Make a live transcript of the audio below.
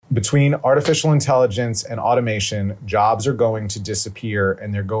Between artificial intelligence and automation, jobs are going to disappear,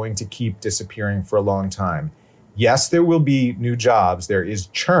 and they're going to keep disappearing for a long time. Yes, there will be new jobs. There is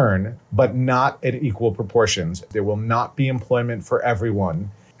churn, but not at equal proportions. There will not be employment for everyone.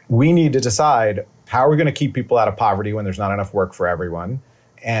 We need to decide, how are we going to keep people out of poverty when there's not enough work for everyone?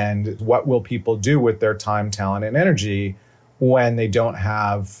 And what will people do with their time, talent, and energy when they don't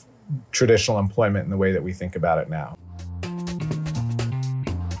have traditional employment in the way that we think about it now?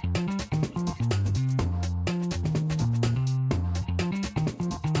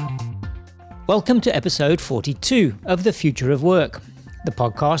 Welcome to episode 42 of The Future of Work, the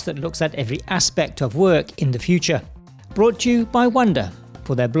podcast that looks at every aspect of work in the future. Brought to you by Wonder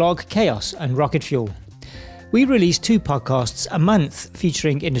for their blog Chaos and Rocket Fuel. We release 2 podcasts a month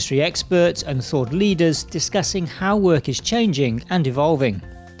featuring industry experts and thought leaders discussing how work is changing and evolving.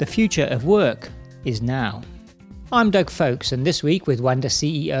 The future of work is now. I'm Doug Folks, and this week with Wonder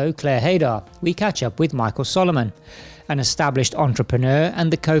CEO Claire Haydar, we catch up with Michael Solomon, an established entrepreneur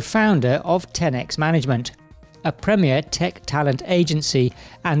and the co-founder of 10x Management, a premier tech talent agency,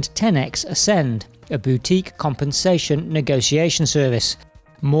 and 10x Ascend, a boutique compensation negotiation service.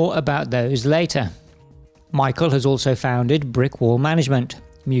 More about those later. Michael has also founded Brickwall Management,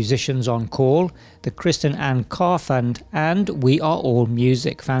 Musicians on Call, the Kristen Ann Carr Fund, and We Are All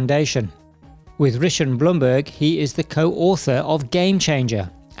Music Foundation. With Rishan Blumberg, he is the co-author of Game Changer,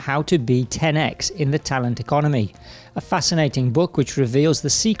 How to Be 10x in the Talent Economy, a fascinating book which reveals the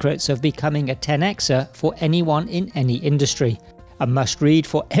secrets of becoming a 10xer for anyone in any industry, a must-read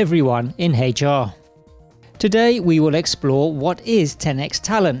for everyone in HR. Today we will explore what is 10x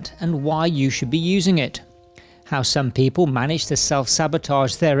talent and why you should be using it, how some people manage to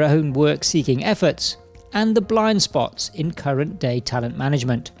self-sabotage their own work-seeking efforts, and the blind spots in current-day talent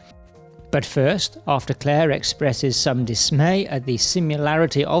management. But first, after Claire expresses some dismay at the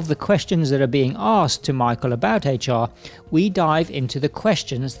similarity of the questions that are being asked to Michael about HR, we dive into the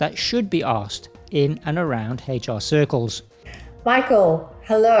questions that should be asked in and around HR circles. Michael,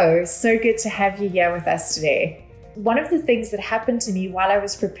 hello. So good to have you here with us today. One of the things that happened to me while I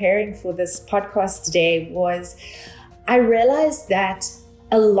was preparing for this podcast today was I realized that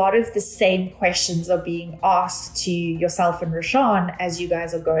a lot of the same questions are being asked to yourself and Rishan as you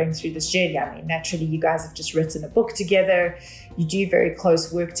guys are going through this journey. I mean, naturally, you guys have just written a book together. You do very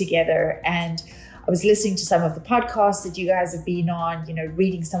close work together. And I was listening to some of the podcasts that you guys have been on,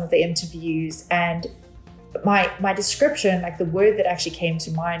 reading some of the interviews. And my description, like the word that actually came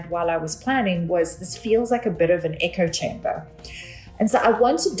to mind while I was planning was, this feels like a bit of an echo chamber. And so I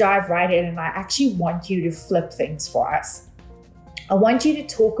want to dive right in, and I actually want you to flip things for us. I want you to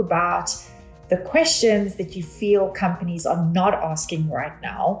talk about the questions that you feel companies are not asking right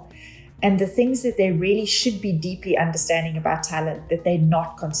now and the things that they really should be deeply understanding about talent that they're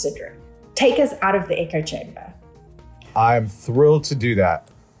not considering. Take us out of the echo chamber. I'm thrilled to do that.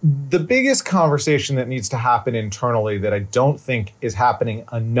 The biggest conversation that needs to happen internally that I don't think is happening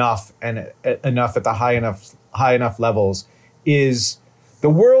enough and enough at the high enough levels is the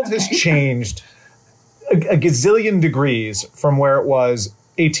world has changed a gazillion degrees from where it was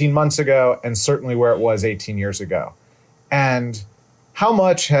 18 months ago and certainly where it was 18 years ago. And how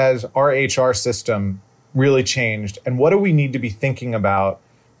much has our HR system really changed? And what do we need to be thinking about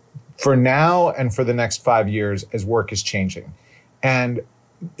for now and for the next 5 years as work is changing? And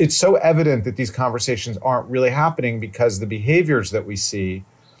it's so evident that these conversations aren't really happening because the behaviors that we see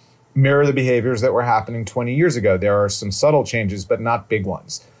mirror the behaviors that were happening 20 years ago. There are some subtle changes, but not big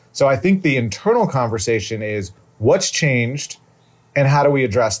ones. So I think the internal conversation is what's changed and how do we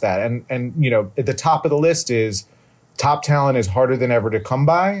address that? And at the top of the list is top talent is harder than ever to come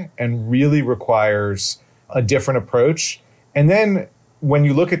by and really requires a different approach. And then when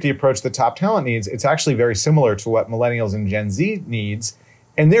you look at the approach that top talent needs, it's actually very similar to what millennials and Gen Z needs.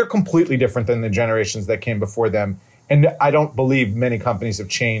 And they're completely different than the generations that came before them. And I don't believe many companies have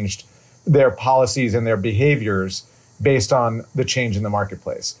changed their policies and their behaviors based on the change in the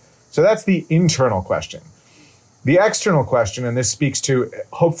marketplace. So that's the internal question. The external question, and this speaks to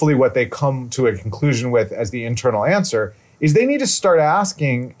hopefully what they come to a conclusion with as the internal answer, is they need to start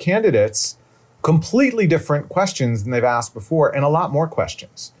asking candidates completely different questions than they've asked before and a lot more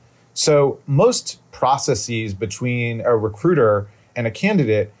questions. So most processes between a recruiter and a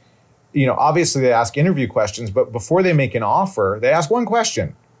candidate, obviously they ask interview questions, but before they make an offer, they ask one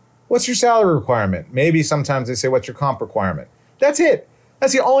question. What's your salary requirement? Maybe sometimes they say, what's your comp requirement? That's it.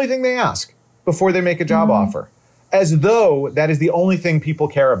 That's the only thing they ask before they make a job offer, as though that is the only thing people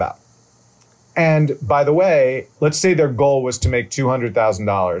care about. And by the way, let's say their goal was to make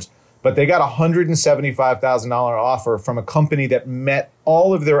 $200,000. but they got a $175,000 offer from a company that met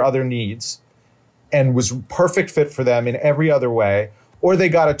all of their other needs and was perfect fit for them in every other way, or they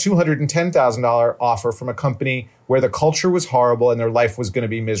got a $210,000 offer from a company where the culture was horrible and their life was going to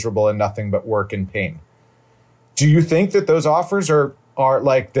be miserable and nothing but work and pain. Do you think that those offers are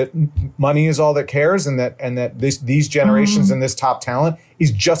like that money is all that cares, and that these generations and this top talent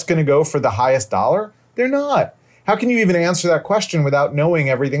is just going to go for the highest dollar? They're not. How can you even answer that question without knowing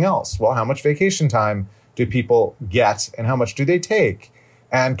everything else? Well, how much vacation time do people get, and how much do they take?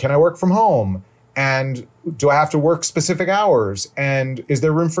 And can I work from home? And do I have to work specific hours? And is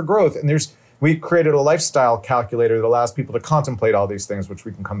there room for growth? And we created a lifestyle calculator that allows people to contemplate all these things, which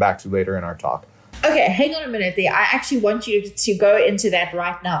we can come back to later in our talk. Okay, hang on a minute there. I actually want you to go into that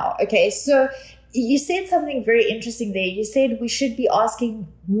right now. Okay, so you said something very interesting there. You said we should be asking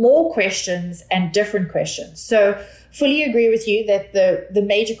more questions and different questions. So fully agree with you that the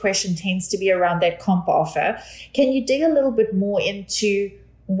major question tends to be around that comp offer. Can you dig a little bit more into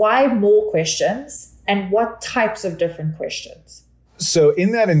why more questions and what types of different questions? So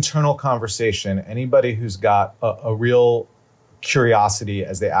in that internal conversation, anybody who's got a real curiosity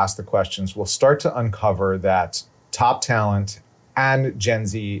as they ask the questions will start to uncover that top talent and Gen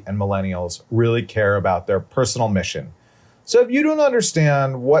Z and millennials really care about their personal mission. So if you don't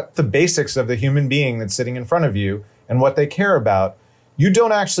understand what the basics of the human being that's sitting in front of you and what they care about, you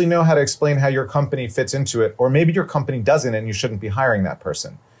don't actually know how to explain how your company fits into it, or maybe your company doesn't and you shouldn't be hiring that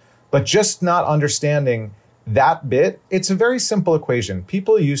person. But just not understanding that bit, it's a very simple equation.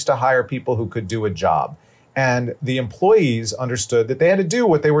 People used to hire people who could do a job. And the employees understood that they had to do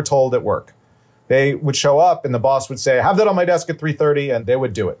what they were told at work. They would show up and the boss would say, have that on my desk at 3:30, and they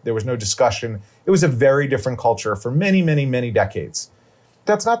would do it. There was no discussion. It was a very different culture for many, many, many decades.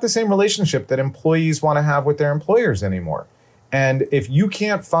 That's not the same relationship that employees want to have with their employers anymore. And if you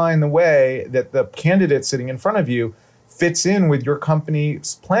can't find the way that the candidate sitting in front of you fits in with your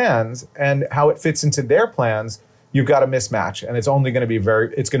company's plans and how it fits into their plans, you've got a mismatch, and it's only going to be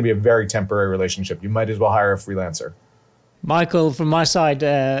a very temporary relationship. You might as well hire a freelancer. Michael, from my side,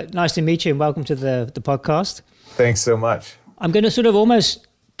 nice to meet you and welcome to the podcast. Thanks so much. I'm going to sort of almost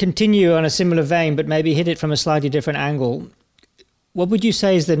continue on a similar vein, but maybe hit it from a slightly different angle. What would you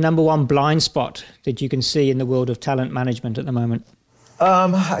say is the number one blind spot that you can see in the world of talent management at the moment?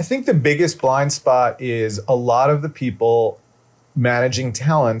 I think the biggest blind spot is a lot of the people managing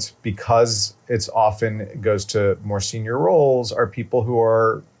talent, because it's often goes to more senior roles, are people who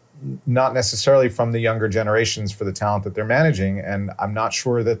are not necessarily from the younger generations for the talent that they're managing. And I'm not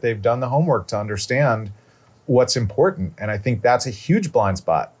sure that they've done the homework to understand what's important. And I think that's a huge blind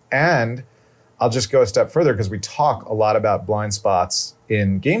spot. And I'll just go a step further, because we talk a lot about blind spots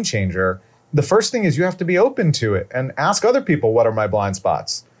in Game Changer. The first thing is you have to be open to it and ask other people, what are my blind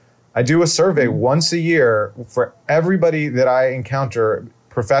spots? I do a survey once a year for everybody that I encounter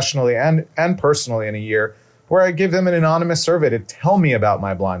professionally and personally in a year, where I give them an anonymous survey to tell me about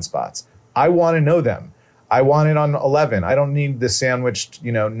my blind spots. I want to know them. I want it on 11. I don't need the sandwiched,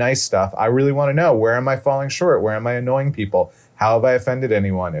 nice stuff. I really want to know, where am I falling short? Where am I annoying people? How have I offended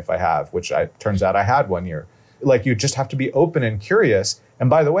anyone, if I have, which turns out I had one year. Like, you just have to be open and curious. And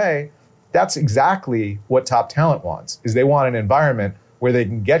by the way, that's exactly what top talent wants, is they want an environment where they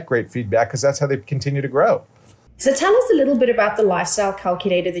can get great feedback, because that's how they continue to grow. So tell us a little bit about the lifestyle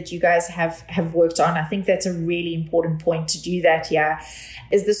calculator that you guys have worked on. I think that's a really important point to do that here.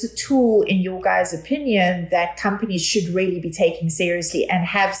 Is this a tool, in your guys' opinion, that companies should really be taking seriously and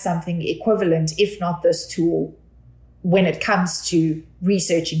have something equivalent, if not this tool, when it comes to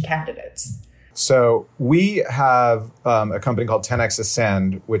researching candidates? So we have a company called 10X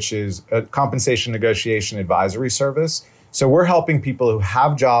Ascend, which is a compensation negotiation advisory service. So we're helping people who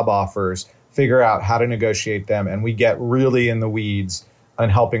have job offers figure out how to negotiate them, and we get really in the weeds on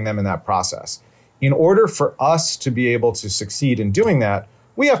helping them in that process. In order for us to be able to succeed in doing that,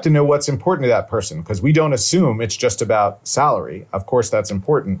 we have to know what's important to that person, because we don't assume it's just about salary. Of course, that's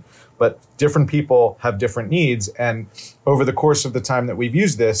important, but different people have different needs. And over the course of the time that we've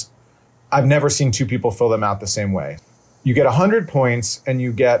used this, I've never seen two people fill them out the same way. You get 100 points and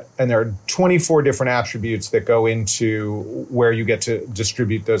there are 24 different attributes that go into where you get to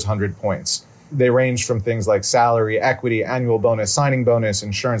distribute those 100 points. They range from things like salary, equity, annual bonus, signing bonus,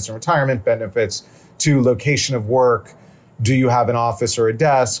 insurance and retirement benefits, to location of work. Do you have an office or a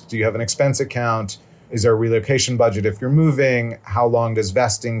desk? Do you have an expense account? Is there a relocation budget if you're moving? How long does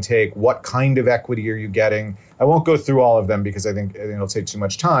vesting take? What kind of equity are you getting? I won't go through all of them because I think it'll take too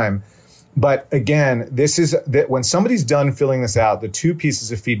much time. But again, this is that when somebody's done filling this out, the two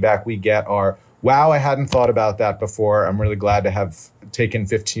pieces of feedback we get are, wow, I hadn't thought about that before. I'm really glad to have taken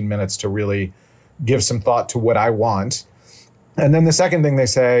 15 minutes to really give some thought to what I want. And then the second thing they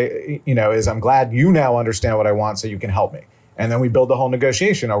say, is I'm glad you now understand what I want so you can help me. And then we build the whole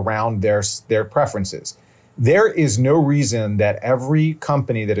negotiation around their preferences. There is no reason that every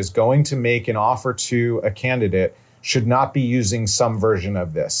company that is going to make an offer to a candidate should not be using some version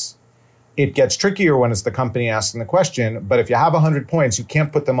of this. It gets trickier when it's the company asking the question, but if you have 100 points, you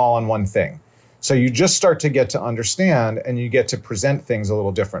can't put them all on one thing. So you just start to get to understand and you get to present things a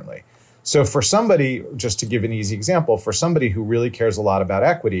little differently. So for somebody, just to give an easy example, for somebody who really cares a lot about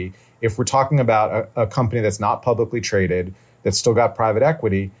equity, if we're talking about a company that's not publicly traded, that's still got private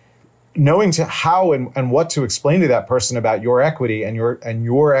equity, knowing to how and what to explain to that person about your equity and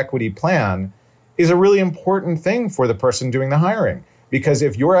your equity plan is a really important thing for the person doing the hiring. Because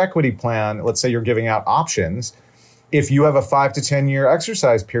if your equity plan, let's say you're giving out options, if you have a 5 to 10 year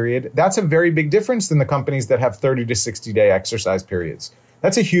exercise period, that's a very big difference than the companies that have 30 to 60 day exercise periods.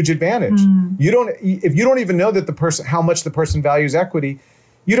 That's a huge advantage. If you don't even know that how much the person values equity,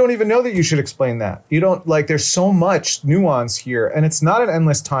 you don't even know that you should explain that. There's so much nuance here, and it's not an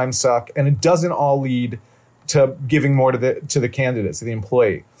endless time suck, and it doesn't all lead to giving more to the candidates, to the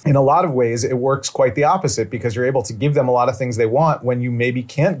employee. In a lot of ways, it works quite the opposite because you're able to give them a lot of things they want when you maybe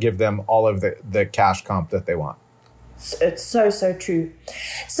can't give them all of the cash comp that they want. It's so true.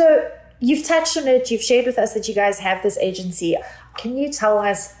 So you've touched on it. You've shared with us that you guys have this agency. Can you tell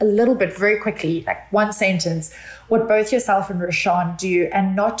us a little bit very quickly, like one sentence, what both yourself and Rashawn do,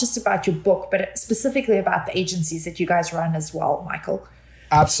 and not just about your book, but specifically about the agencies that you guys run as well, Michael?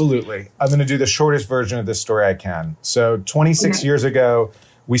 Absolutely. I'm going to do the shortest version of this story I can. So 26 years ago,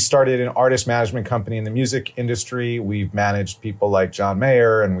 we started an artist management company in the music industry. We've managed people like John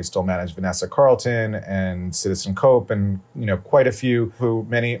Mayer, and we still manage Vanessa Carlton and Citizen Cope, and quite a few who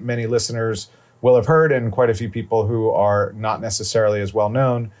many listeners will have heard, and quite a few people who are not necessarily as well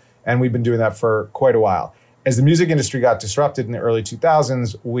known. And we've been doing that for quite a while. As the music industry got disrupted in the early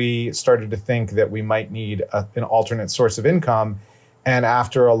 2000s, we started to think that we might need an alternate source of income. And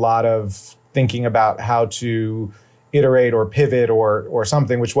after a lot of thinking about how to iterate or pivot or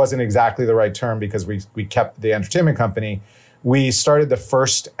something, which wasn't exactly the right term because we kept the entertainment company, we started the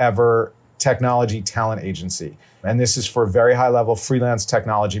first ever technology talent agency. And this is for very high level freelance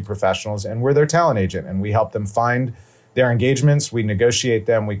technology professionals. And we're their talent agent, and we help them find their engagements. We negotiate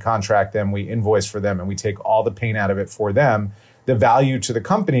them, we contract them, we invoice for them, and we take all the pain out of it for them. The value to the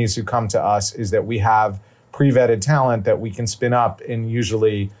companies who come to us is that we have pre-vetted talent that we can spin up in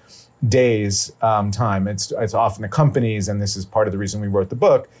usually days time. It's often the companies, and this is part of the reason we wrote the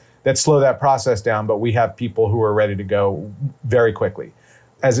book, that slow that process down, but we have people who are ready to go very quickly.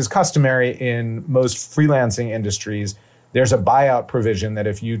 As is customary in most freelancing industries, there's a buyout provision that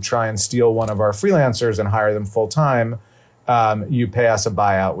if you try and steal one of our freelancers and hire them full time, you pay us a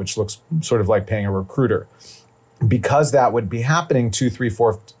buyout, which looks sort of like paying a recruiter. Because that would be happening 2, 3,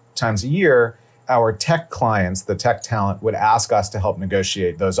 4 times a year, our tech clients, the tech talent, would ask us to help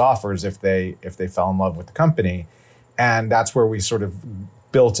negotiate those offers if they fell in love with the company. And that's where we sort of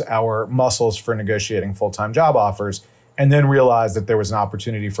built our muscles for negotiating full-time job offers, and then realized that there was an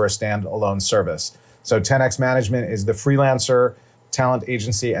opportunity for a standalone service. So 10X Management is the freelancer talent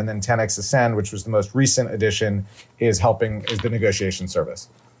agency, and then 10X Ascend, which was the most recent addition, is the negotiation service.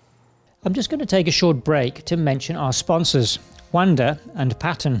 I'm just going to take a short break to mention our sponsors, Wonder and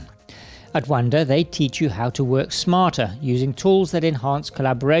Pattern. At Wonder, they teach you how to work smarter using tools that enhance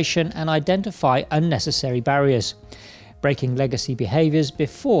collaboration and identify unnecessary barriers, breaking legacy behaviors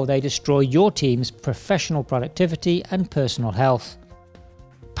before they destroy your team's professional productivity and personal health.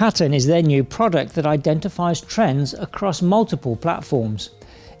 Pattern is their new product that identifies trends across multiple platforms: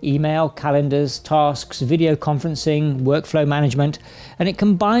 email, calendars, tasks, video conferencing, workflow management, and it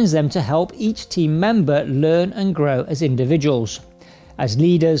combines them to help each team member learn and grow as individuals, as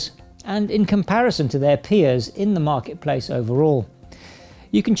leaders, and in comparison to their peers in the marketplace overall.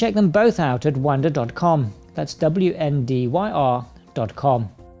 You can check them both out at wonder.com. That's WNDYR.com.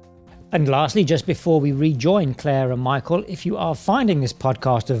 And lastly, just before we rejoin Claire and Michael, if you are finding this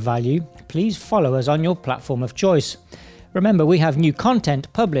podcast of value, please follow us on your platform of choice. Remember, we have new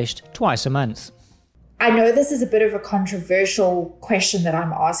content published twice a month. I know this is a bit of a controversial question that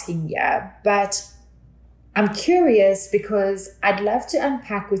I'm asking here, but I'm curious because I'd love to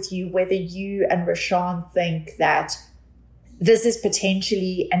unpack with you whether you and Rashawn think that this is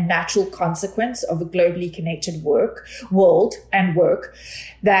potentially a natural consequence of a globally connected world,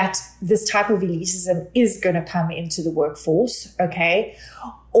 that this type of elitism is going to come into the workforce, okay?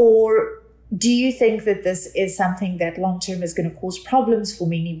 Or do you think that this is something that long-term is going to cause problems for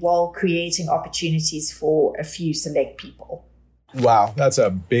many while creating opportunities for a few select people? Wow, that's a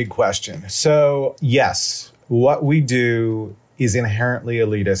big question. So yes, what we do is inherently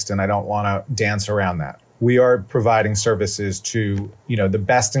elitist, and I don't want to dance around that. We are providing services to, the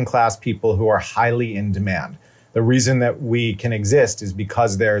best in class people who are highly in demand. The reason that we can exist is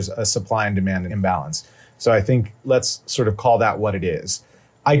because there's a supply and demand imbalance. So I think let's sort of call that what it is.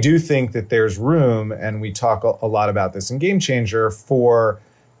 I do think that there's room, and we talk a lot about this in Game Changer, for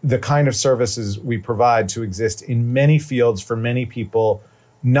the kind of services we provide to exist in many fields for many people,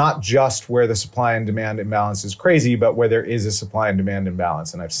 not just where the supply and demand imbalance is crazy, but where there is a supply and demand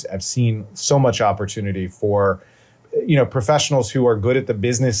imbalance. And I've seen so much opportunity for, professionals who are good at the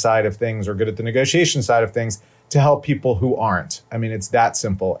business side of things or good at the negotiation side of things to help people who aren't. I mean, it's that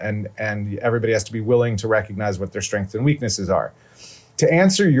simple. And everybody has to be willing to recognize what their strengths and weaknesses are. To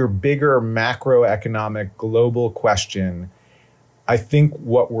answer your bigger macroeconomic global question, I think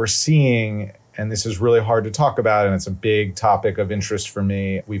what we're seeing, and this is really hard to talk about, and it's a big topic of interest for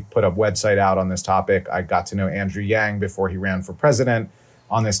me. We've put a website out on this topic. I got to know Andrew Yang before he ran for president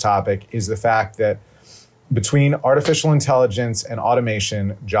on this topic, is the fact that between artificial intelligence and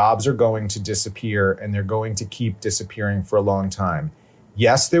automation, jobs are going to disappear, and they're going to keep disappearing for a long time.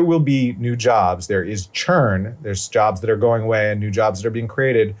 Yes, there will be new jobs. There is churn. There's jobs that are going away and new jobs that are being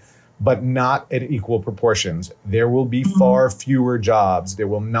created, but not at equal proportions. There will be far fewer jobs. There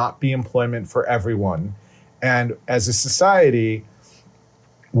will not be employment for everyone. And as a society,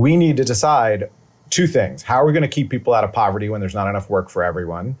 we need to decide two things. How are we going to keep people out of poverty when there's not enough work for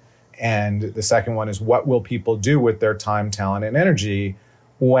everyone? And the second one is, what will people do with their time, talent, and energy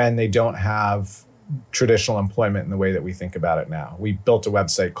when they don't have traditional employment in the way that we think about it now? We built a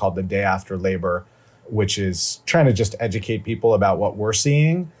website called The Day After Labor, which is trying to just educate people about what we're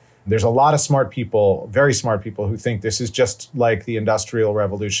seeing. There's a lot of smart people, very smart people, who think this is just like the Industrial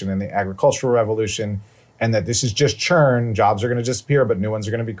Revolution and the Agricultural Revolution, and that this is just churn. Jobs are going to disappear, but new ones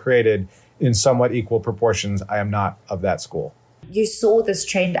are going to be created in somewhat equal proportions. I am not of that school. You saw this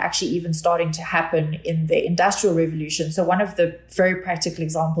trend actually even starting to happen in the Industrial Revolution. So one of the very practical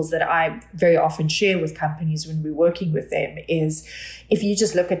examples that I very often share with companies when we're working with them is, if you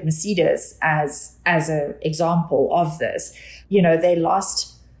just look at Mercedes as an example of this, they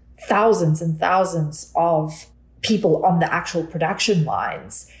lost thousands and thousands of people on the actual production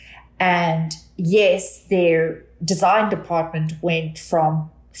lines. And yes, their design department went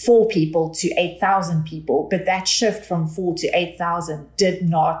from 4 people to 8,000 people, but that shift from 4 to 8,000 did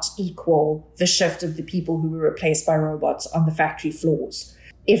not equal the shift of the people who were replaced by robots on the factory floors.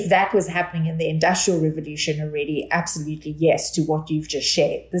 If that was happening in the Industrial Revolution already, absolutely yes to what you've just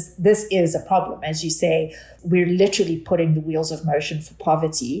shared. This is a problem. As you say, we're literally putting the wheels of motion for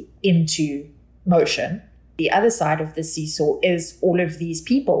poverty into motion. The other side of the seesaw is all of these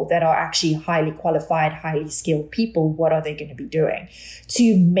people that are actually highly qualified, highly skilled people. What are they going to be doing?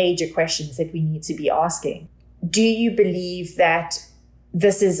 2 major questions that we need to be asking. Do you believe that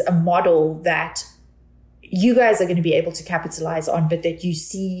this is a model that you guys are going to be able to capitalize on, but that you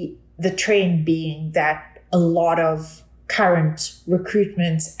see the trend being that a lot of current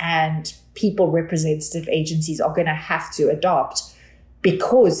recruitment and people representative agencies are going to have to adopt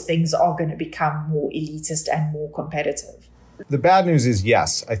because things are going to become more elitist and more competitive? The bad news is,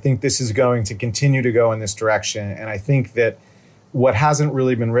 yes, I think this is going to continue to go in this direction. And I think that what hasn't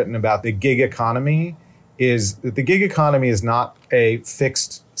really been written about the gig economy is that the gig economy is not a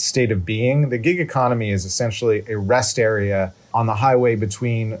fixed state of being. The gig economy is essentially a rest area on the highway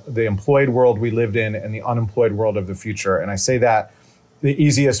between the employed world we lived in and the unemployed world of the future. And I say that the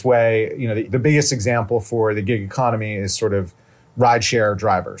easiest way, the biggest example for the gig economy is sort of rideshare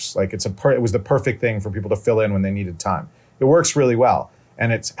drivers. Like it was the perfect thing for people to fill in when they needed time. It works really well.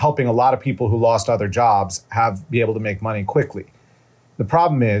 And it's helping a lot of people who lost other jobs be able to make money quickly. The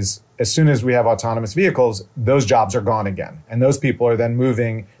problem is, as soon as we have autonomous vehicles, those jobs are gone again. And those people are then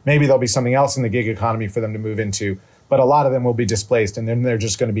moving. Maybe there'll be something else in the gig economy for them to move into, but a lot of them will be displaced. And then they're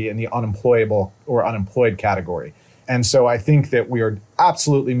just going to be in the unemployable or unemployed category. And so I think that we are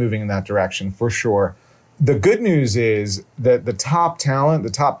absolutely moving in that direction for sure. The good news is that the top talent,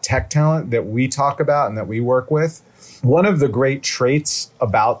 the top tech talent that we talk about and that we work with, one of the great traits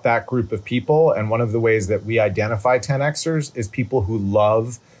about that group of people, and one of the ways that we identify 10Xers, is people who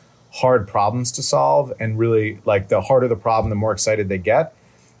love hard problems to solve, and really, like, the harder the problem, the more excited they get.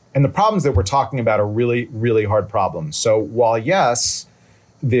 And the problems that we're talking about are really, really hard problems. So while, yes,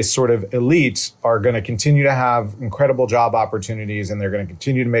 this sort of elite are going to continue to have incredible job opportunities and they're going to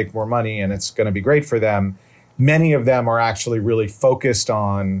continue to make more money and it's going to be great for them, many of them are actually really focused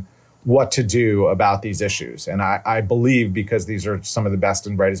on what to do about these issues. And I believe, because these are some of the best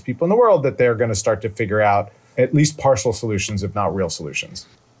and brightest people in the world, that they're going to start to figure out at least partial solutions, if not real solutions.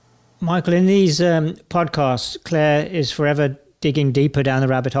 Michael, in these podcasts, Claire is forever digging deeper down the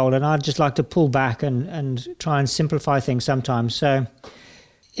rabbit hole, and I'd just like to pull back and try and simplify things sometimes. So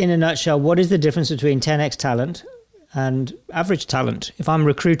in a nutshell, what is the difference between 10x talent and average talent? If I'm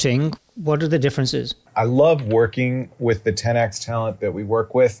recruiting, what are the differences? I love working with the 10x talent that we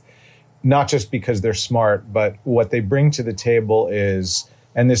work with, not just because they're smart, but what they bring to the table is,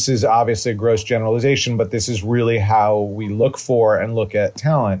 and this is obviously a gross generalization, but this is really how we look for and look at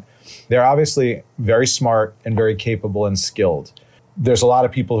talent. They're obviously very smart and very capable and skilled. There's a lot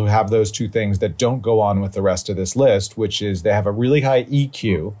of people who have those two things that don't go on with the rest of this list, which is they have a really high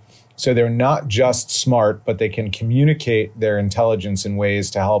EQ. So they're not just smart, but they can communicate their intelligence in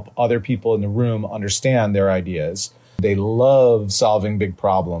ways to help other people in the room understand their ideas. They love solving big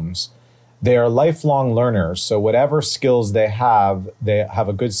problems. They are lifelong learners. So whatever skills they have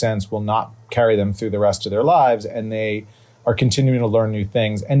a good sense will not carry them through the rest of their lives. And they are continuing to learn new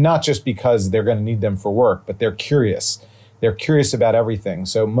things. And not just because they're going to need them for work, but they're curious. They're curious about everything.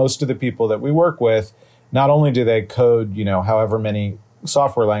 So most of the people that we work with, not only do they code, however many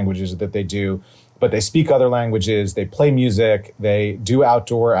software languages that they do, but they speak other languages, they play music, they do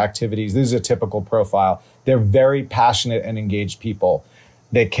outdoor activities. This is a typical profile. They're very passionate and engaged people.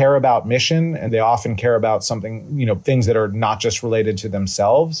 They care about mission, and they often care about something, things that are not just related to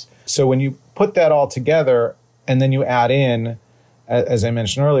themselves. So when you put that all together and then you add in, as I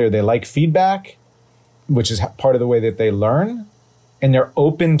mentioned earlier, they like feedback, which is part of the way that they learn, and they're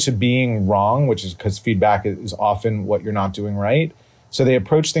open to being wrong, which is because feedback is often what you're not doing right. So they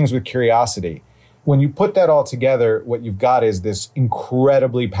approach things with curiosity. When you put that all together, what you've got is this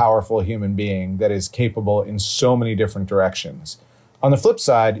incredibly powerful human being that is capable in so many different directions. On the flip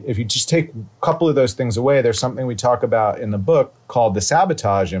side, if you just take a couple of those things away, there's something we talk about in the book called the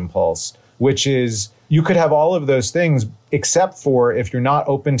sabotage impulse, which is you could have all of those things, except for if you're not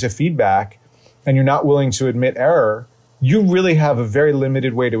open to feedback and you're not willing to admit error, you really have a very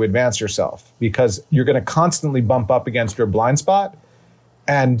limited way to advance yourself, because you're going to constantly bump up against your blind spot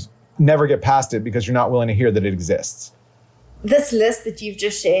and never get past it because you're not willing to hear that it exists. This list that you've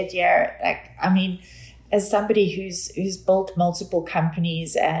just shared here, as somebody who's built multiple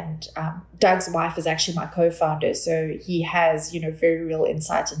companies, and Doug's wife is actually my co-founder, so he has, very real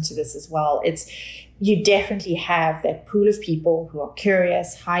insight into this as well. You definitely have that pool of people who are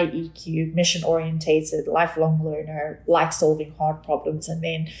curious, high EQ, mission-orientated, lifelong learner, like solving hard problems, and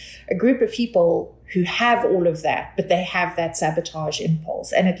then a group of people who have all of that, but they have that sabotage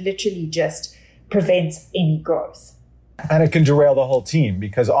impulse, and it literally just prevents any growth. And it can derail the whole team,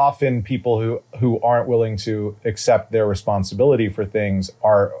 because often people who aren't willing to accept their responsibility for things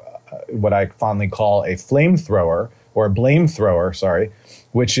are what I fondly call a flamethrower, or a blame thrower,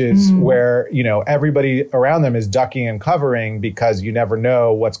 which is where, everybody around them is ducking and covering because you never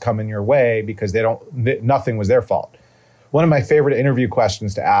know what's coming your way, because nothing was their fault. One of my favorite interview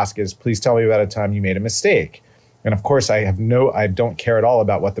questions to ask is, please tell me about a time you made a mistake. And of course, I don't care at all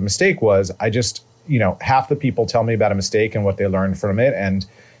about what the mistake was. I just, half the people tell me about a mistake and what they learned from it, and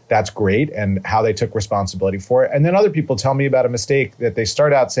that's great, and how they took responsibility for it. And then other people tell me about a mistake that they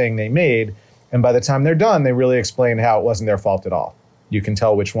start out saying they made, and by the time they're done, they really explain how it wasn't their fault at all. You can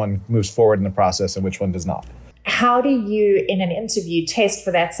tell which one moves forward in the process and which one does not. How do you, in an interview, test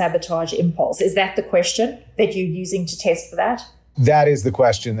for that sabotage impulse? Is that the question that you're using to test for that? That is the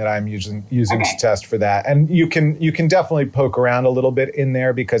question that I'm using to test for that. And you can definitely poke around a little bit in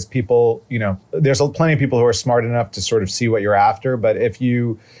there, because people, there's plenty of people who are smart enough to sort of see what you're after. But if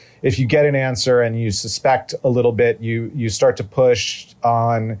you get an answer and you suspect a little bit, you start to push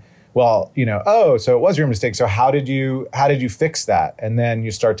on, so it was your mistake. So how did you fix that? And then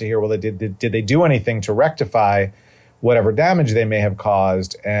you start to hear, well, did they do anything to rectify whatever damage they may have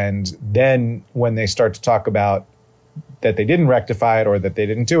caused? And then when they start to talk about that they didn't rectify it or that they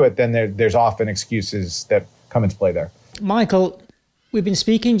didn't do it, then there's often excuses that come into play there. Michael, we've been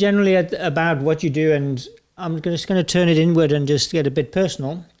speaking generally about what you do, and I'm just going to turn it inward and just get a bit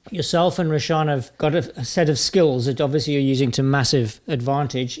personal. Yourself and Rashaan have got a set of skills that obviously you're using to massive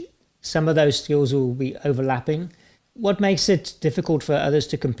advantage. Some of those skills will be overlapping. What makes it difficult for others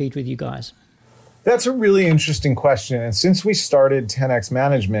to compete with you guys? That's a really interesting question. And since we started 10X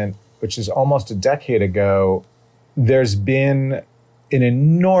Management, which is almost a decade ago, there's been an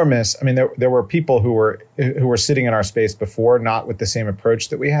enormous, there were people who were sitting in our space before, not with the same approach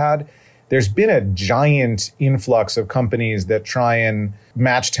that we had. There's been a giant influx of companies that try and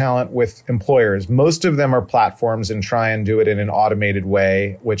match talent with employers. Most of them are platforms and try and do it in an automated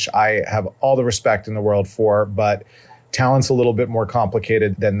way, which I have all the respect in the world for. But Talent's a little bit more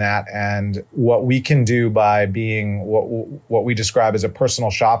complicated than that. And what we can do by being what we describe as a personal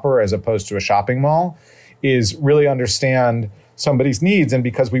shopper as opposed to a shopping mall is really understand somebody's needs. And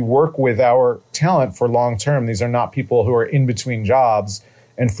because we work with our talent for long term, these are not people who are in between jobs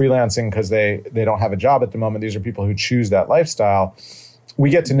and freelancing because they don't have a job at the moment. These are people who choose that lifestyle. We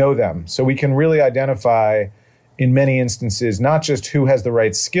get to know them. So we can really identify in many instances, not just who has the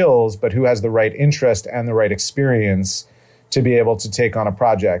right skills, but who has the right interest and the right experience to be able to take on a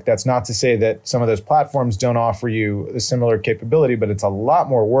project. That's not to say that some of those platforms don't offer you a similar capability, but it's a lot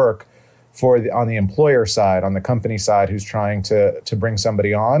more work on the employer side, on the company side, who's trying to bring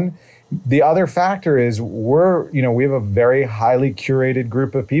somebody on. The other factor is we have a very highly curated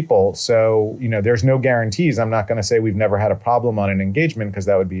group of people. So, there's no guarantees. I'm not going to say we've never had a problem on an engagement because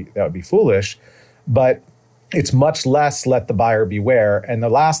that would be foolish, but it's much less let the buyer beware. And the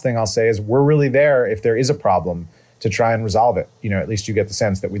last thing I'll say is we're really there if there is a problem to try and resolve it. At least you get the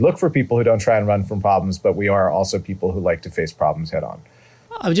sense that we look for people who don't try and run from problems, but we are also people who like to face problems head on.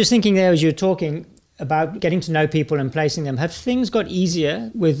 I was just thinking there as you were talking about getting to know people and placing them. Have things got easier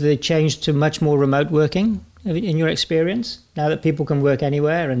with the change to much more remote working in your experience, now that people can work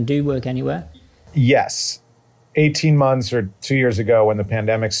anywhere and do work anywhere? Yes. 18 months or 2 years ago when the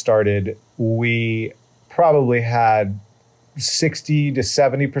pandemic started, we probably had 60 to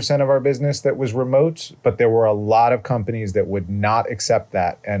 70% of our business that was remote, but there were a lot of companies that would not accept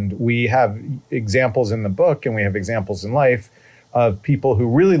that. And we have examples in the book and we have examples in life of people who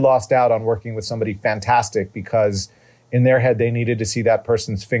really lost out on working with somebody fantastic because in their head, they needed to see that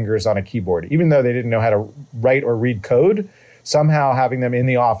person's fingers on a keyboard. Even though they didn't know how to write or read code, somehow having them in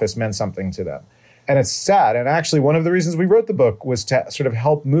the office meant something to them. And it's sad. And actually, one of the reasons we wrote the book was to sort of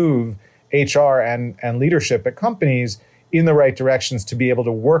help move HR and leadership at companies in the right directions to be able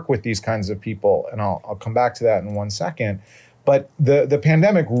to work with these kinds of people. And I'll come back to that in 1 second. But the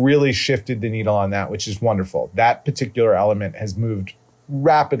pandemic really shifted the needle on that, which is wonderful. That particular element has moved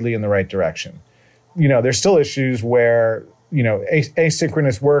rapidly in the right direction. There's still issues where,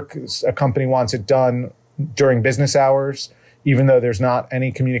 asynchronous work, a company wants it done during business hours, even though there's not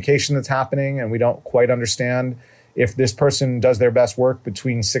any communication that's happening and we don't quite understand if this person does their best work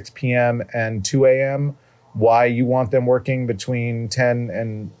between 6 p.m. and 2 a.m., why you want them working between 10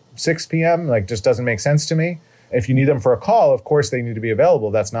 and 6 p.m. Just doesn't make sense to me. If you need them for a call, of course they need to be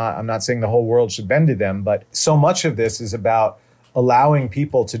available. I'm not saying the whole world should bend to them, but so much of this is about allowing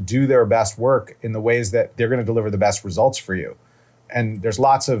people to do their best work in the ways that they're going to deliver the best results for you. And there's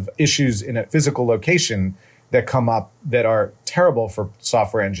lots of issues in a physical location that come up that are terrible for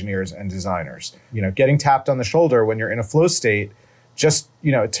software engineers and designers. Getting tapped on the shoulder when you're in a flow state,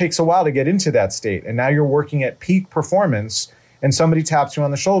 it takes a while to get into that state. And now you're working at peak performance and somebody taps you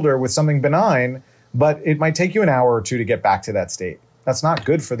on the shoulder with something benign, but it might take you an hour or two to get back to that state. That's not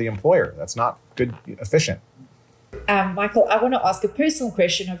good for the employer. That's not good, efficient. Michael, I want to ask a personal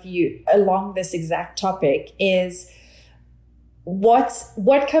question of you along this exact topic is,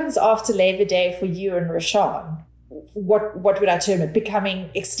 what comes after Labor Day for you and Rashawn? What would I term it?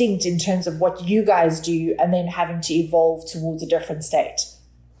 Becoming extinct in terms of what you guys do and then having to evolve towards a different state?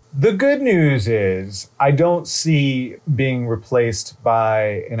 The good news is I don't see being replaced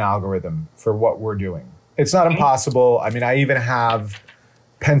by an algorithm for what we're doing. It's not impossible. I mean, I even have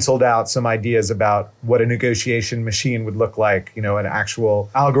penciled out some ideas about what a negotiation machine would look like, an actual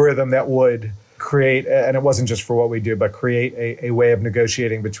algorithm that would create, and it wasn't just for what we do, but create a way of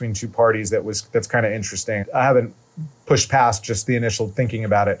negotiating between two parties that's kind of interesting. I haven't pushed past just the initial thinking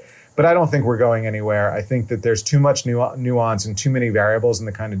about it, but I don't think we're going anywhere. I think that there's too much nuance and too many variables in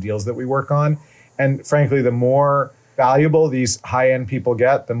the kind of deals that we work on. And frankly, the more valuable these high-end people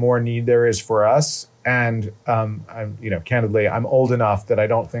get, the more need there is for us. And candidly, I'm old enough that I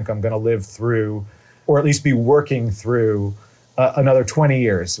don't think I'm going to live through, or at least be working through, another 20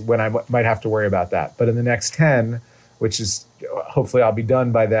 years when I might have to worry about that. But in the next 10, which is hopefully I'll be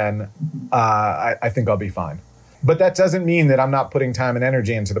done by then, I think I'll be fine. But that doesn't mean that I'm not putting time and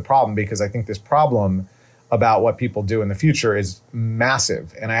energy into the problem, because I think this problem about what people do in the future is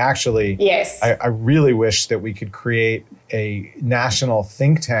massive. And I really wish that we could create a national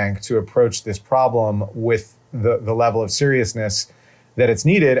think tank to approach this problem with the level of seriousness that it's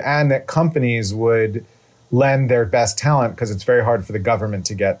needed, and that companies would lend their best talent, because it's very hard for the government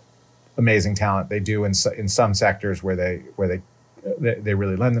to get amazing talent. They do in some sectors where they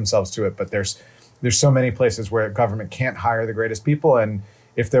really lend themselves to it, but there's so many places where government can't hire the greatest people. And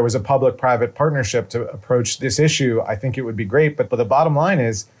if there was a public-private partnership to approach this issue, I think it would be great. But the bottom line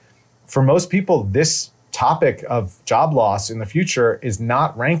is, for most people, this topic of job loss in the future is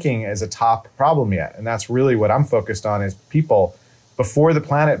not ranking as a top problem yet. And that's really what I'm focused on is people, before the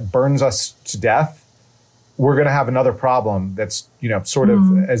planet burns us to death, we're going to have another problem that's, sort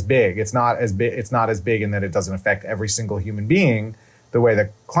of as big. It's not as big in that it doesn't affect every single human being the way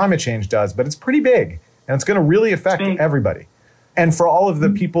that climate change does, but it's pretty big and it's going to really affect everybody. And for all of the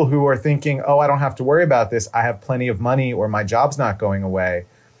people who are thinking, oh, I don't have to worry about this, I have plenty of money or my job's not going away.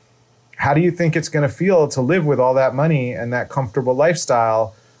 How do you think it's going to feel to live with all that money and that comfortable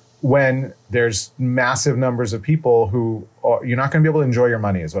lifestyle when there's massive numbers of people who you're not going to be able to enjoy your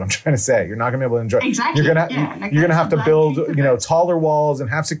money is what I'm trying to say. You're not going to be able to enjoy. Exactly. You're going to have to build, taller walls and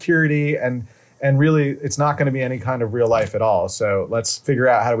have security and really it's not going to be any kind of real life at all. So let's figure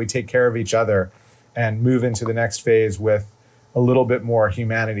out how do we take care of each other and move into the next phase with a little bit more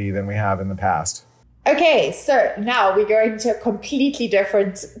humanity than we have in the past. Okay, so now we're going to a completely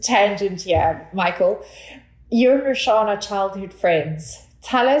different tangent here, Michael. You and Rashawn are childhood friends.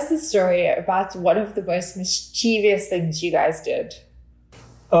 Tell us a story about one of the most mischievous things you guys did.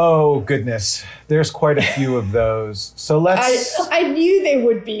 Oh, goodness. There's quite a few of those. So let's... I knew there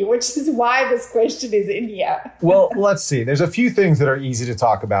would be, which is why this question is in here. Well, let's see. There's a few things that are easy to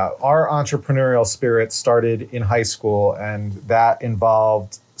talk about. Our entrepreneurial spirit started in high school, and that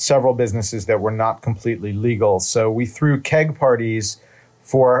involved several businesses that were not completely legal. So we threw keg parties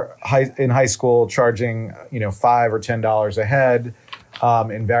in high school, charging $5 or $10 a head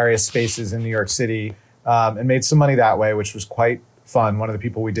in various spaces in New York City, and made some money that way, which was quite fun. One of the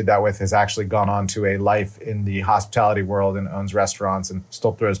people we did that with has actually gone on to a life in the hospitality world and owns restaurants and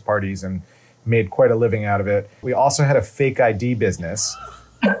still throws parties and made quite a living out of it. We also had a fake ID business.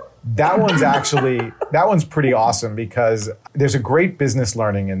 That one's pretty awesome because there's a great business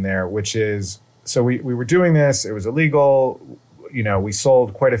learning in there, which is, so we were doing this, it was illegal, we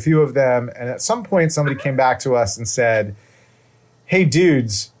sold quite a few of them. And at some point somebody came back to us and said, hey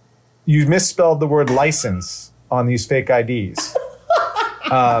dudes, you misspelled the word license on these fake IDs.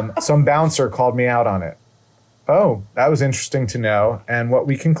 Some bouncer called me out on it. Oh, that was interesting to know. And what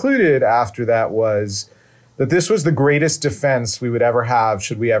we concluded after that was that this was the greatest defense we would ever have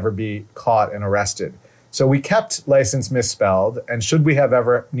should we ever be caught and arrested. So we kept license misspelled, and should we have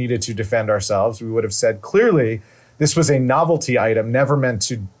ever needed to defend ourselves, we would have said clearly this was a novelty item, never meant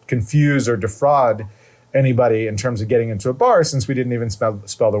to confuse or defraud anybody in terms of getting into a bar, since we didn't even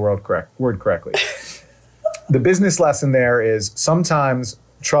spell the word correctly. The business lesson there is sometimes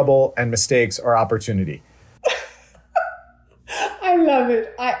trouble and mistakes are opportunity. I love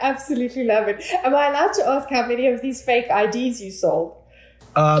it. I absolutely love it. Am I allowed to ask how many of these fake IDs you sold?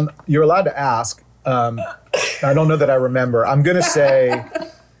 You're allowed to ask. I don't know that I remember. I'm going to say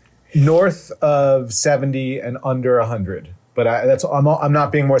north of 70 and under 100. But I'm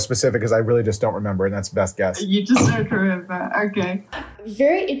not being more specific because I really just don't remember, and that's the best guess. You just don't remember. Okay.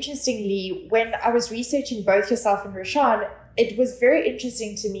 Very interestingly, when I was researching both yourself and Rashawn, it was very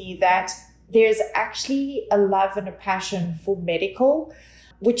interesting to me that there's actually a love and a passion for medical,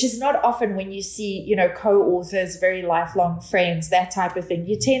 which is not often when you see, co-authors, very lifelong friends, that type of thing.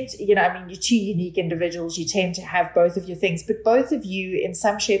 You tend to, you're two unique individuals. You tend to have both of your things, but both of you in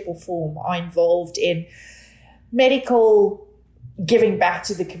some shape or form are involved in medical giving back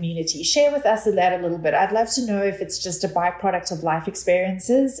to the community. Share with us that a little bit. I'd love to know if it's just a byproduct of life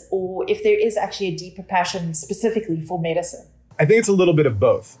experiences or if there is actually a deeper passion specifically for medicine. I think it's a little bit of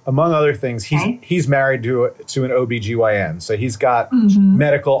both. Among other things, he's married to an OBGYN, so he's got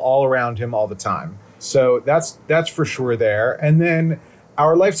medical all around him all the time. So that's for sure there. And then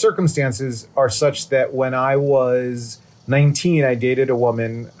our life circumstances are such that when I was 19, I dated a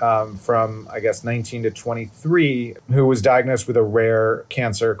woman from, 19 to 23 who was diagnosed with a rare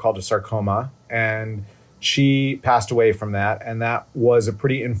cancer called a sarcoma. And she passed away from that. And that was a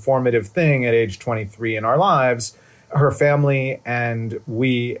pretty informative thing at age 23 in our lives. Her family and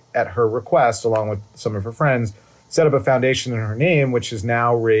we, at her request, along with some of her friends, set up a foundation in her name, which has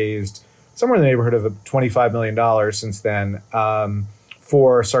now raised somewhere in the neighborhood of $25 million since then,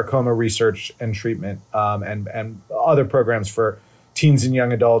 for sarcoma research and treatment, and other programs for teens and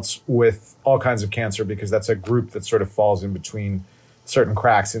young adults with all kinds of cancer, because that's a group that sort of falls in between certain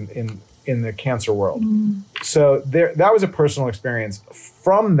cracks in the cancer world. So that was a personal experience.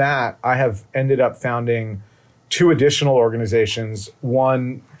 From that, I have ended up founding two additional organizations,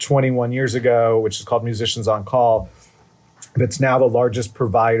 one 21 years ago, which is called Musicians on Call, that's now the largest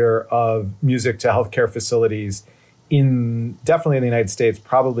provider of music to healthcare facilities definitely in the United States,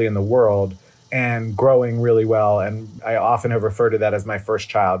 probably in the world, and growing really well. And I often have referred to that as my first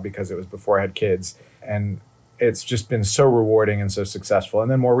child because it was before I had kids. And it's just been so rewarding and so successful. And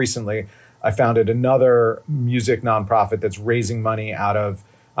then more recently, I founded another music nonprofit that's raising money out of,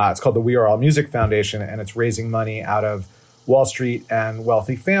 it's called the We Are All Music Foundation, and it's raising money out of Wall Street and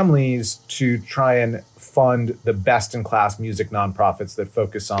wealthy families to try and fund the best-in-class music nonprofits that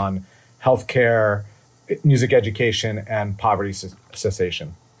focus on healthcare, music education, and poverty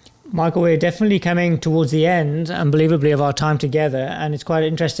cessation. Michael, we're definitely coming towards the end, unbelievably, of our time together. And it's quite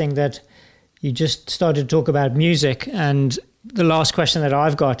interesting that you just started to talk about music. And the last question that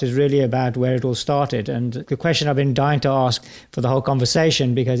I've got is really about where it all started. And the question I've been dying to ask for the whole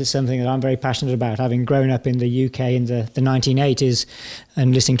conversation, because it's something that I'm very passionate about, having grown up in the UK in the 1980s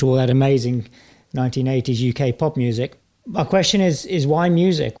and listening to all that amazing 1980s UK pop music. My question is why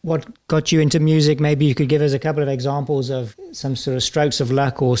music? What got you into music? Maybe you could give us a couple of examples of some sort of strokes of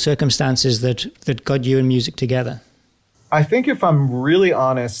luck or circumstances that got you and music together. I think if I'm really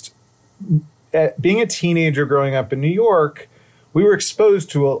honest, being a teenager growing up in New York, we were exposed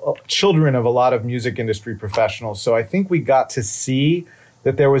to children of a lot of music industry professionals. So I think we got to see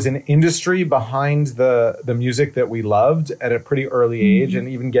that there was an industry behind the music that we loved at a pretty early age, and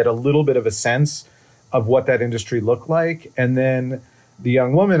even get a little bit of a sense of what that industry looked like. And then the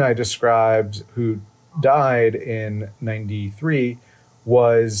young woman I described who died in 93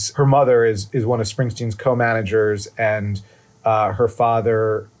 was, her mother is one of Springsteen's co-managers, and her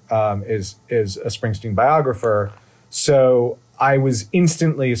father is a Springsteen biographer. So I was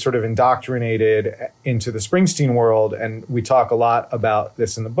instantly sort of indoctrinated into the Springsteen world. And we talk a lot about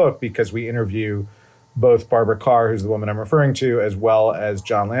this in the book because we interview both Barbara Carr, who's the woman I'm referring to, as well as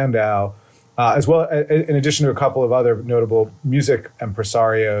Jon Landau, as well, in addition to a couple of other notable music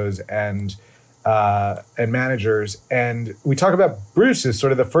impresarios and managers. And we talk about Bruce as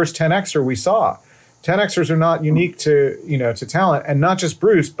sort of the first 10Xer we saw. 10Xers are not unique to talent, and not just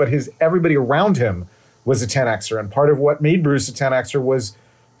Bruce, but everybody around him was a 10Xer. And part of what made Bruce a 10Xer was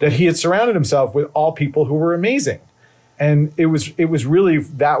that he had surrounded himself with all people who were amazing. And it was really,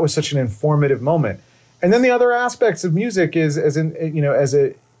 that was such an informative moment. And then the other aspects of music is, as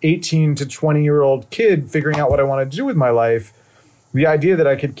a 18 to 20-year-old kid figuring out what I wanted to do with my life, the idea that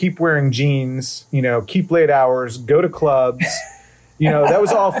I could keep wearing jeans, keep late hours, go to clubs, that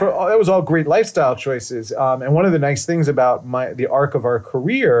was all great lifestyle choices. And one of the nice things about the arc of our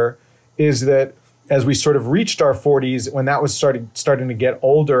career is that as we sort of reached our 40s, when that was starting to get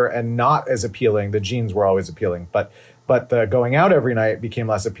older and not as appealing, the jeans were always appealing, but the going out every night became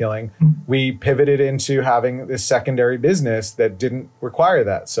less appealing. We pivoted into having this secondary business that didn't require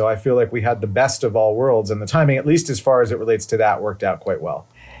that. So I feel like we had the best of all worlds, and the timing, at least as far as it relates to that, worked out quite well.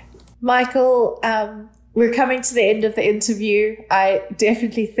 Michael, we're coming to the end of the interview. I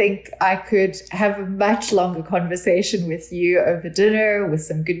definitely think I could have a much longer conversation with you over dinner with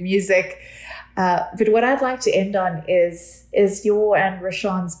some good music. But what I'd like to end on is your and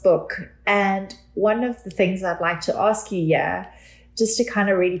Rashawn's book. And one of the things I'd like to ask you, just to kind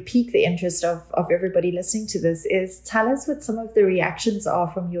of really pique the interest of everybody listening to this, is tell us what some of the reactions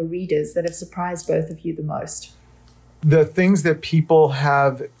are from your readers that have surprised both of you the most. The things that people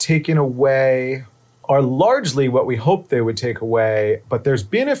have taken away are largely what we hoped they would take away, but there's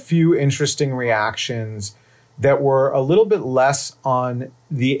been a few interesting reactions that were a little bit less on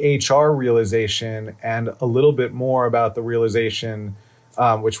the HR realization and a little bit more about the realization,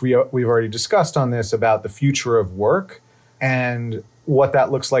 which we've already discussed on this, about the future of work and what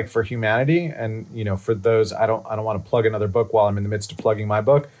that looks like for humanity. And, for those, I don't want to plug another book while I'm in the midst of plugging my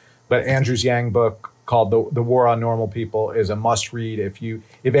book, but Andrew's Yang book called The War on Normal People is a must read.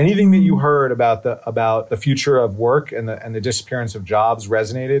 If anything that you heard about the future of work and the disappearance of jobs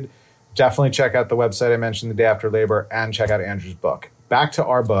resonated, definitely check out the website I mentioned, The Day After Labor, and check out Andrew's book. Back to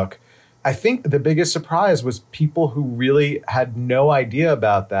our book. I think the biggest surprise was people who really had no idea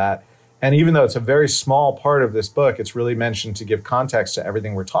about that. And even though it's a very small part of this book, it's really mentioned to give context to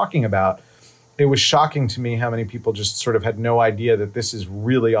everything we're talking about. It was shocking to me how many people just sort of had no idea that this is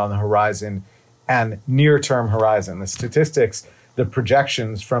really on the horizon and near-term horizon. The statistics, the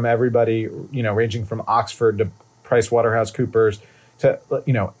projections from everybody, ranging from Oxford to PricewaterhouseCoopers to,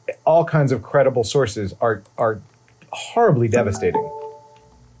 all kinds of credible sources are horribly devastating.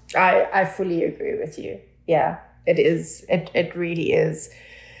 I fully agree with you. Yeah, it is. It really is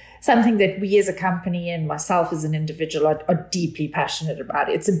something that we as a company and myself as an individual are deeply passionate about.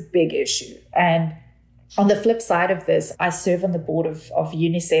 It's a big issue. And on the flip side of this, I serve on the board of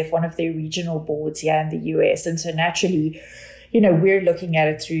UNICEF, one of their regional boards here in the US. And so naturally, we're looking at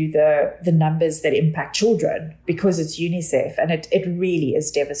it through the numbers that impact children because it's UNICEF. And it really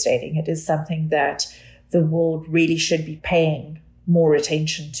is devastating. It is something that the world really should be paying more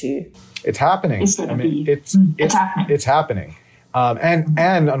attention to. It's happening. It's happening. It's happening. And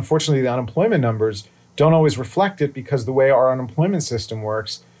unfortunately, the unemployment numbers don't always reflect it, because the way our unemployment system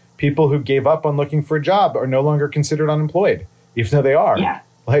works, people who gave up on looking for a job are no longer considered unemployed, even though they are. Yeah.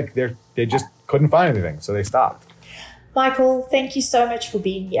 Like they just couldn't find anything, so they stopped. Michael, thank you so much for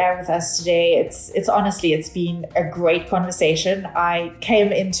being here with us today. It's honestly, it's been a great conversation. I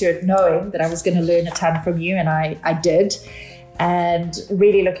came into it knowing that I was going to learn a ton from you, and I did. And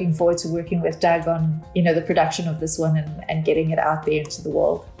really looking forward to working with Doug on, the production of this one and getting it out there into the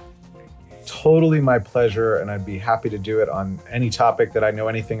world. Totally my pleasure, and I'd be happy to do it on any topic that I know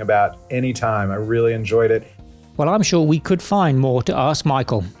anything about anytime. I really enjoyed it. Well, I'm sure we could find more to ask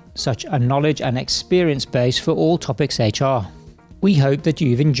Michael. Such a knowledge and experience base for all topics HR. We hope that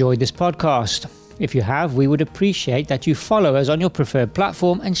you've enjoyed this podcast. If you have, we would appreciate that you follow us on your preferred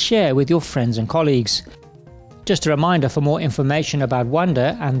platform and share with your friends and colleagues. Just a reminder, for more information about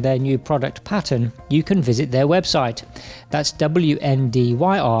Wonder and their new product Pattern, you can visit their website. That's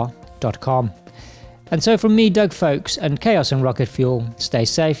WNDYR.com. And so from me, Doug Folks, and Chaos and Rocket Fuel, stay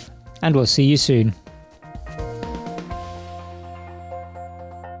safe, and we'll see you soon.